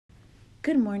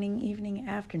Good morning, evening,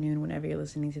 afternoon, whenever you're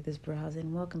listening to this Brujas,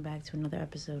 and welcome back to another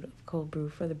episode of Cold Brew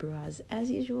for the Brujas. As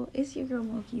usual, it's your girl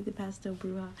Moki, the Pastel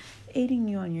Bruja, aiding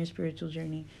you on your spiritual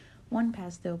journey. One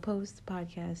pastel post,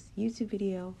 podcast, YouTube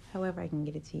video, however I can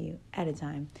get it to you at a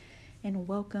time. And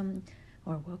welcome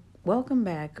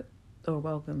back, or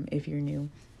welcome if you're new.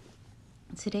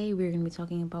 Today we're going to be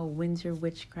talking about winter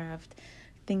witchcraft,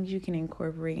 things you can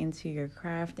incorporate into your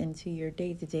craft, into your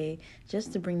day-to-day,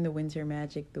 just to bring the winter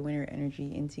magic, the winter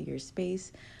energy into your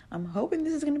space. I'm hoping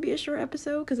this is going to be a short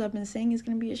episode, because I've been saying it's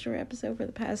going to be a short episode for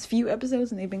the past few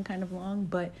episodes, and they've been kind of long,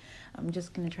 but I'm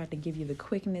just going to try to give you the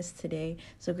quickness today.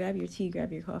 So grab your tea,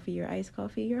 grab your coffee, your iced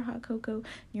coffee, your hot cocoa,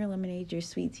 your lemonade, your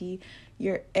sweet tea,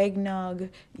 your eggnog,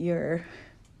 your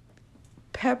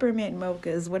peppermint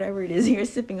mochas, whatever it is you're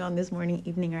sipping on this morning,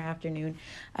 evening, or afternoon.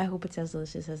 I hope it's as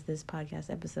delicious as this podcast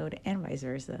episode, and vice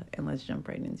versa. And let's jump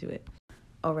right into it.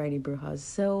 Alrighty, Brujas.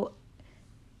 So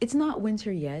it's not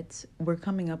winter yet. We're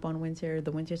coming up on winter.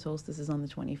 The winter solstice is on the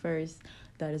 21st.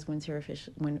 That is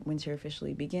when winter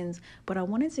officially begins. But I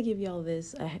wanted to give y'all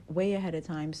this way ahead of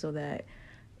time so that,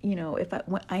 you know,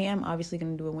 I am obviously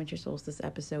going to do a winter solstice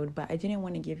episode, but I didn't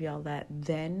want to give y'all that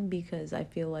then, because I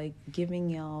feel like giving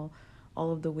y'all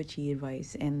all of the witchy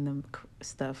advice and the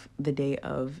stuff the day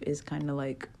of is kind of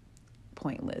like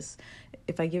pointless.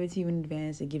 If I give it to you in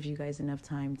advance, it gives you guys enough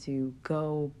time to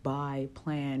go, buy,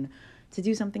 plan to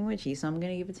do something witchy. So I'm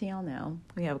going to give it to y'all now.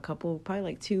 We have a couple, probably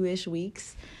like 2-ish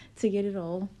weeks to get it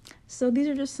all. So these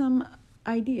are just some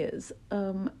ideas.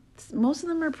 Most of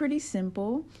them are pretty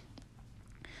simple.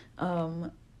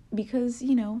 Because,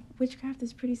 you know, witchcraft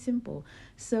is pretty simple.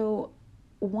 So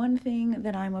one thing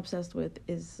that I'm obsessed with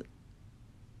is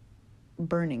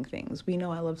burning things. We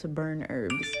know I love to burn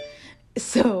herbs.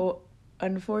 So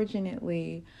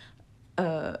unfortunately,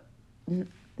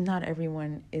 not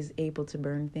everyone is able to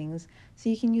burn things. So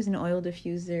you can use an oil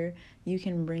diffuser. You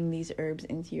can bring these herbs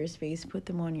into your space, put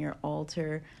them on your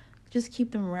altar, just keep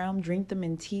them around, drink them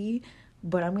in tea.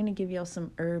 But I'm going to give y'all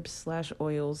some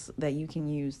herbs/oils that you can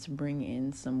use to bring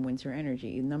in some winter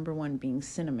energy. Number one being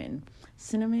cinnamon.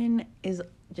 Cinnamon is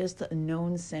just a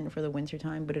known scent for the winter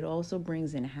time, but it also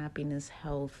brings in happiness,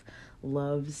 health,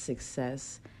 love,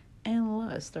 success, and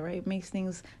lust, all right? It makes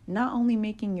things, not only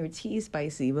making your tea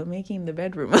spicy, but making the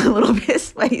bedroom a little bit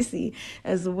spicy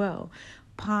as well.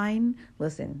 Pine,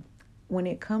 listen, when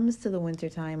it comes to the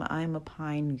wintertime, I'm a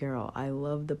pine girl. I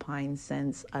love the pine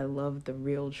scents. I love the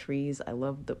real trees.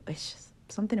 It's just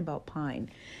something about pine.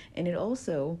 And it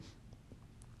also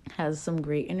has some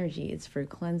great energy. It's for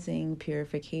cleansing,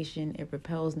 purification. It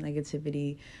repels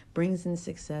negativity, brings in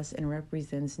success, and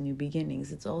represents new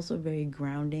beginnings. It's also very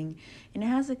grounding, and it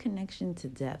has a connection to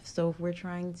death. So if we're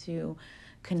trying to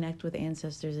connect with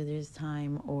ancestors at this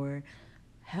time, or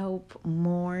help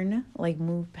mourn, like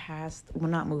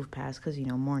not move past, because, you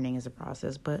know, mourning is a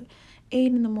process, but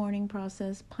aid in the mourning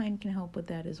process, pine can help with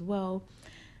that as well.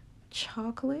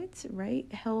 Chocolate,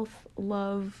 right? Health,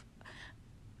 love,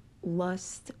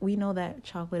 lust. We know that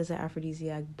chocolate is an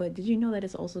aphrodisiac, but did you know that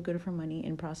it's also good for money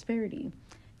and prosperity?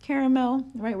 Caramel,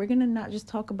 right? We're gonna not just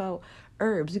talk about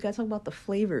herbs, we gotta talk about the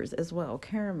flavors as well.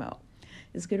 Caramel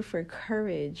is good for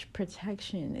courage,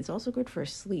 protection. It's also good for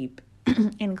sleep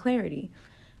and clarity.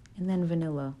 And then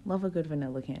vanilla. Love a good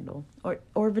vanilla candle,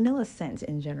 or vanilla scent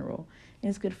in general. And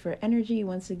it's good for energy,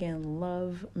 once again,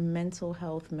 love, mental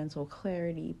health, mental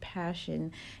clarity,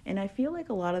 passion. And I feel like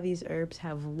a lot of these herbs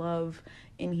have love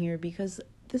in here, because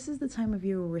this is the time of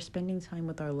year where we're spending time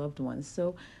with our loved ones.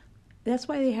 So that's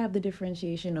why they have the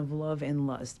differentiation of love and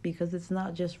lust, because it's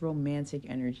not just romantic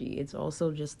energy. It's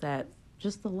also just the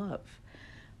love.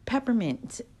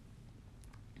 Peppermint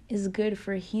is good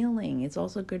for healing. It's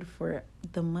also good for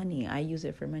the money. I use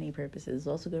it for money purposes. It's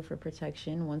also good for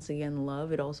protection. Once again,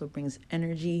 love. It also brings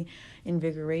energy,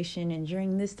 invigoration. And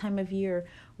during this time of year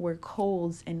where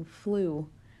colds and flu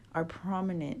are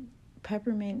prominent,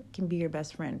 peppermint can be your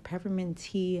best friend. Peppermint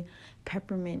tea,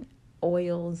 peppermint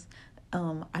oils.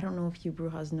 I don't know if you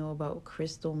Brujas know about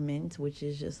crystal mint, which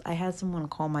is just, I had someone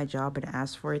call my job and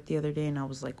ask for it the other day, and I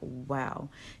was like, wow.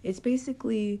 It's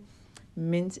basically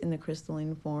mint in the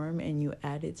crystalline form, and you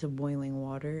add it to boiling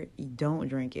water. You don't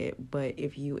drink it, but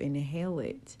if you inhale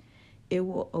it, it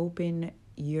will open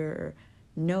your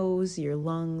nose, your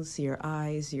lungs, your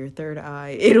eyes, your third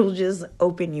eye. It'll just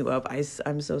open you up.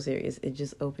 I'm so serious. It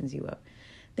just opens you up.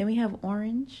 Then we have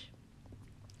orange.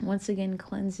 Once again,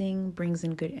 cleansing, brings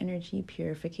in good energy,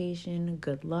 purification,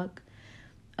 good luck.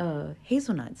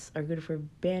 Hazelnuts are good for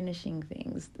banishing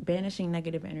things, banishing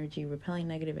negative energy, repelling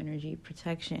negative energy,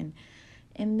 protection.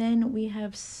 And then we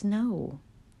have snow,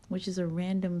 which is a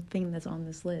random thing that's on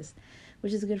this list.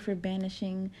 which is good for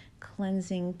banishing,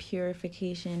 cleansing,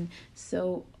 purification.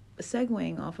 So,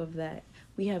 segueing off of that,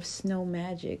 we have snow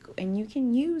magic, and you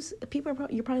can use, you're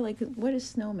probably like, what is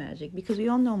snow magic? Because we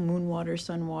all know moon water,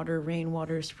 sun water, rain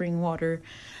water, spring water,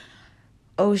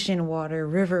 ocean water,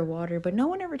 river water, but no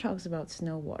one ever talks about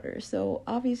snow water. So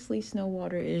obviously snow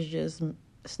water is just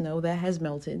snow that has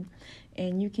melted,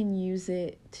 and you can use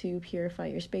it to purify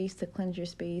your space, to cleanse your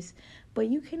space. But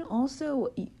you can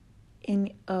also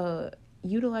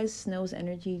utilize snow's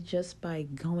energy just by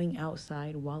going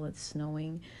outside while it's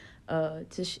snowing, and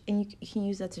you can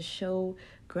use that to show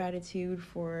gratitude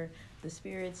for the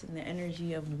spirits and the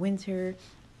energy of winter.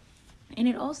 And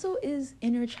it also is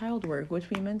inner child work, which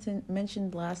we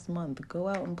mentioned last month. Go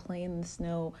out and play in the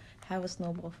snow, have a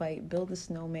snowball fight, build a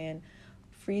snowman,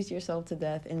 freeze yourself to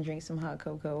death, and drink some hot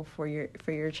cocoa for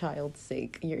your child's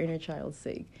sake, your inner child's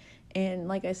sake. And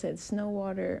like I said, snow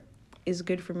water is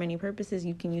good for many purposes.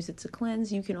 You can use it to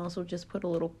cleanse. You can also just put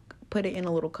it in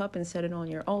a little cup and set it on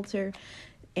your altar.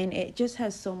 And it just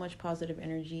has so much positive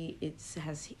energy. It's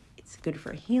good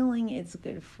for healing. It's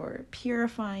good for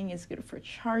purifying. It's good for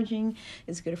charging.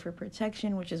 It's good for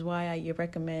protection, which is why I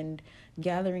recommend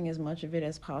gathering as much of it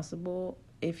as possible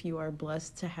if you are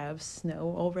blessed to have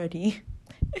snow already.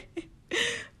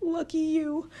 Lucky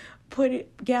you.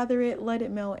 Gather it, let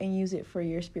it melt, and use it for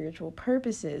your spiritual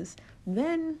purposes.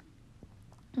 Then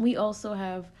we also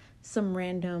have some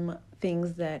random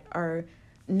things that are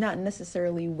not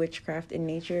necessarily witchcraft in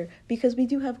nature, because we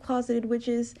do have closeted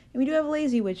witches and we do have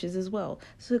lazy witches as well.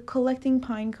 So collecting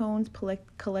pine cones,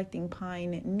 collecting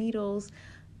pine needles,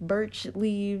 birch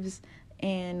leaves,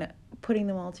 and putting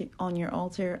them all on your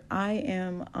altar. I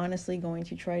am honestly going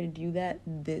to try to do that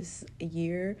this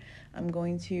year. I'm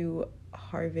going to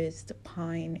harvest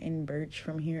pine and birch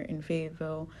from here in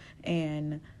Fayetteville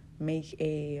and make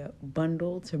a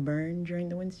bundle to burn during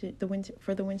the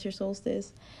winter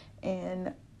solstice.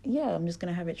 And yeah, I'm just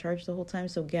gonna have it charged the whole time.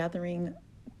 So gathering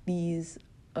these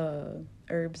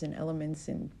herbs and elements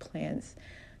and plants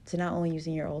to not only use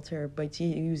in your altar but to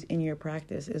use in your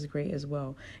practice is great as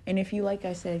well. And if you, like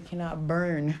I said, cannot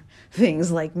burn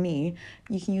things like me,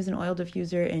 you can use an oil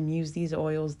diffuser and use these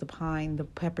oils: the pine, the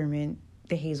peppermint,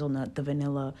 the hazelnut, the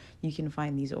vanilla. You can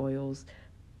find these oils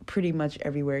pretty much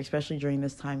everywhere, especially during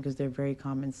this time, because they're very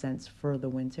common sense for the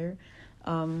winter.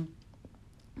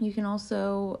 You can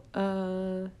also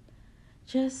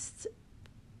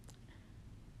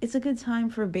it's a good time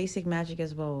for basic magic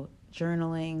as well.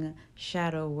 Journaling,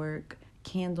 shadow work,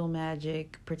 candle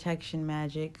magic, protection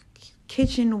magic.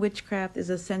 Kitchen witchcraft is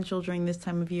essential during this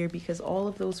time of year, because all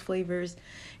of those flavors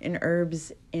and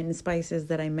herbs and spices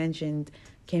that I mentioned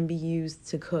can be used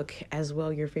to cook as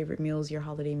well your favorite meals, your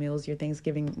holiday meals, your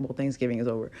Thanksgiving. Well, Thanksgiving is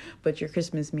over, but your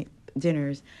Christmas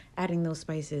dinners. Adding those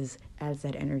spices adds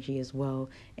that energy as well.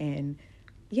 And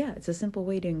yeah, it's a simple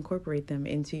way to incorporate them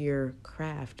into your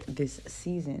craft this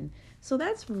season. So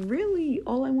that's really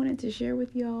all I wanted to share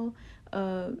with y'all.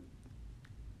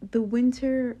 The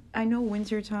winter, I know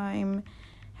winter time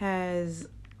has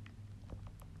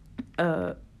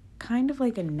kind of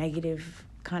like a negative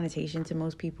connotation to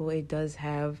most people. It does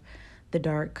have the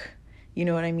dark, you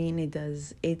know what I mean? It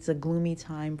does. It's a gloomy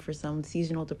time for some.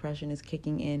 Seasonal depression is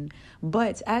kicking in.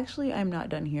 But actually, I'm not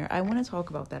done here. I want to talk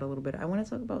about that a little bit. I want to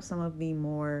talk about some of the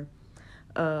more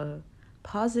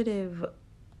positive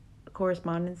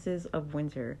correspondences of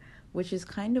winter, which is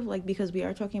kind of like, because we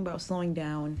are talking about slowing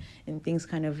down and things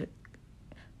kind of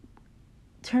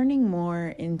turning more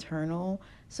internal.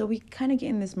 So we kind of get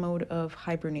in this mode of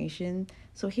hibernation.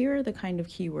 So here are the kind of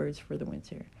keywords for the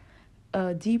winter: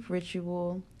 deep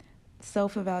ritual,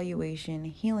 self-evaluation,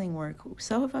 healing work.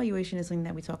 Self-evaluation is something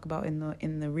that we talk about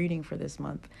in the reading for this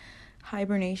month.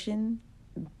 Hibernation,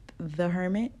 the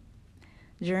hermit,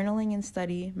 journaling and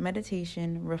study,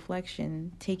 meditation,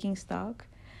 reflection, taking stock,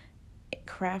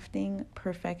 crafting,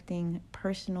 perfecting,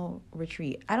 personal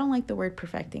retreat. I don't like the word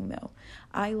perfecting though.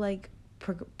 I like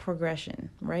progression,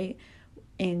 right?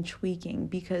 And tweaking,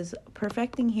 because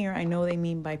perfecting here, I know they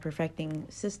mean by perfecting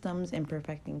systems and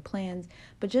perfecting plans,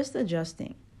 but just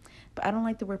adjusting. But I don't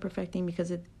like the word perfecting because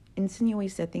it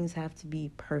insinuates that things have to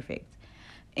be perfect.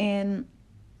 And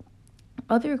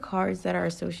other cards that are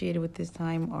associated with this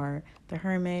time are the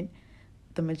Hermit,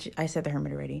 I said the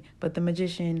Hermit already, but the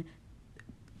Magician,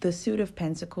 the Suit of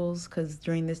Pentacles, because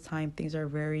during this time things are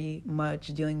very much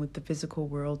dealing with the physical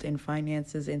world and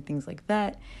finances and things like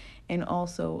that, and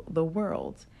also the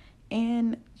World,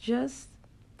 and just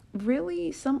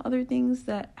really some other things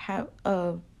that have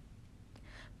a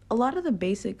lot of the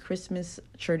basic Christmas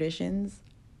traditions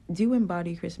do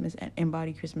embody Christmas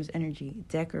energy: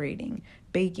 decorating,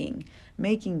 baking,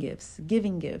 making gifts,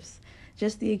 giving gifts,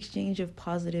 just the exchange of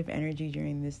positive energy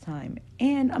during this time.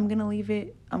 And I'm going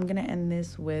to end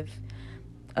this with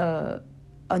uh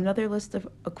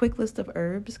a quick list of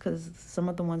herbs, because some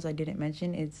of the ones I didn't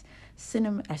mention, it's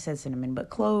cinnamon, I said cinnamon, but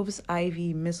cloves,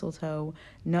 ivy, mistletoe,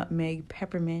 nutmeg,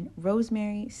 peppermint,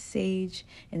 rosemary, sage,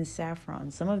 and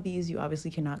saffron. Some of these you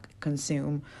obviously cannot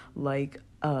consume, like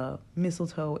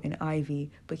mistletoe and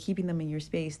ivy, but keeping them in your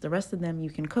space. The rest of them you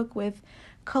can cook with.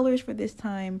 Colors for this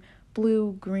time: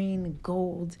 blue, green,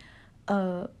 gold,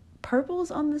 purple's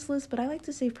on this list, but I like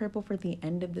to save purple for the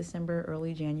end of December,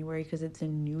 early January, because it's a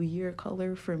new year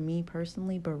color for me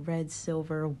personally. But red,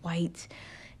 silver, white,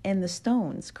 and the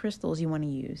stones, crystals you want to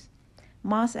use.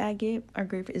 Moss agate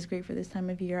is great for this time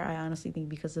of year. I honestly think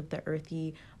because of the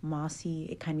earthy, mossy,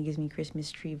 it kind of gives me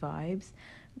Christmas tree vibes.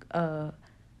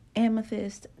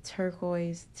 Amethyst,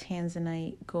 turquoise,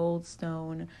 tanzanite,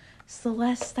 goldstone,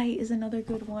 celestite is another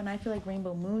good one. I feel like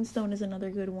rainbow moonstone is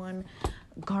another good one.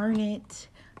 Garnet,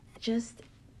 just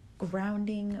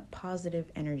grounding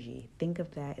positive energy. Think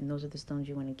of that, and those are the stones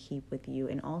you want to keep with you.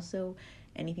 And also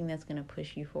anything that's going to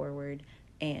push you forward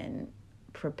and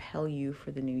propel you for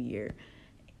the new year.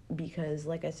 Because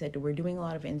like I said, we're doing a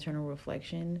lot of internal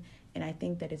reflection, and I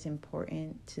think that it's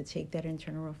important to take that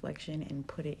internal reflection and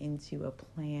put it into a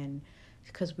plan,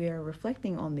 because we are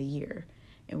reflecting on the year.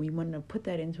 And we want to put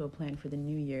that into a plan for the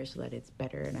new year so that it's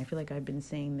better. And I feel like I've been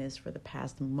saying this for the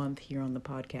past month here on the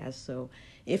podcast. So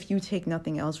if you take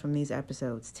nothing else from these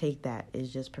episodes, take that.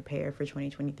 Is just prepare for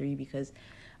 2023, because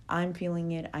I'm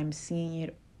feeling it. I'm seeing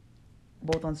it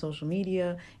both on social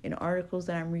media, in articles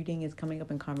that I'm reading. It's coming up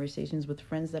in conversations with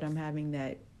friends that I'm having,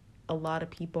 that a lot of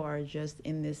people are just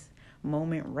in this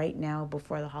moment right now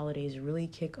before the holidays really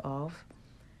kick off,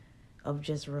 of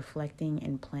just reflecting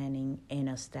and planning and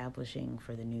establishing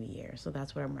for the new year. So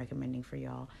that's what I'm recommending for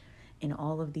y'all. And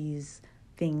all of these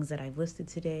things that I've listed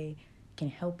today can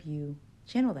help you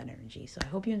channel that energy. So I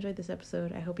hope you enjoyed this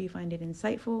episode. I hope you find it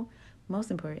insightful.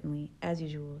 Most importantly, as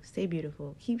usual, stay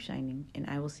beautiful, keep shining, and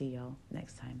I will see y'all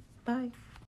next time. Bye.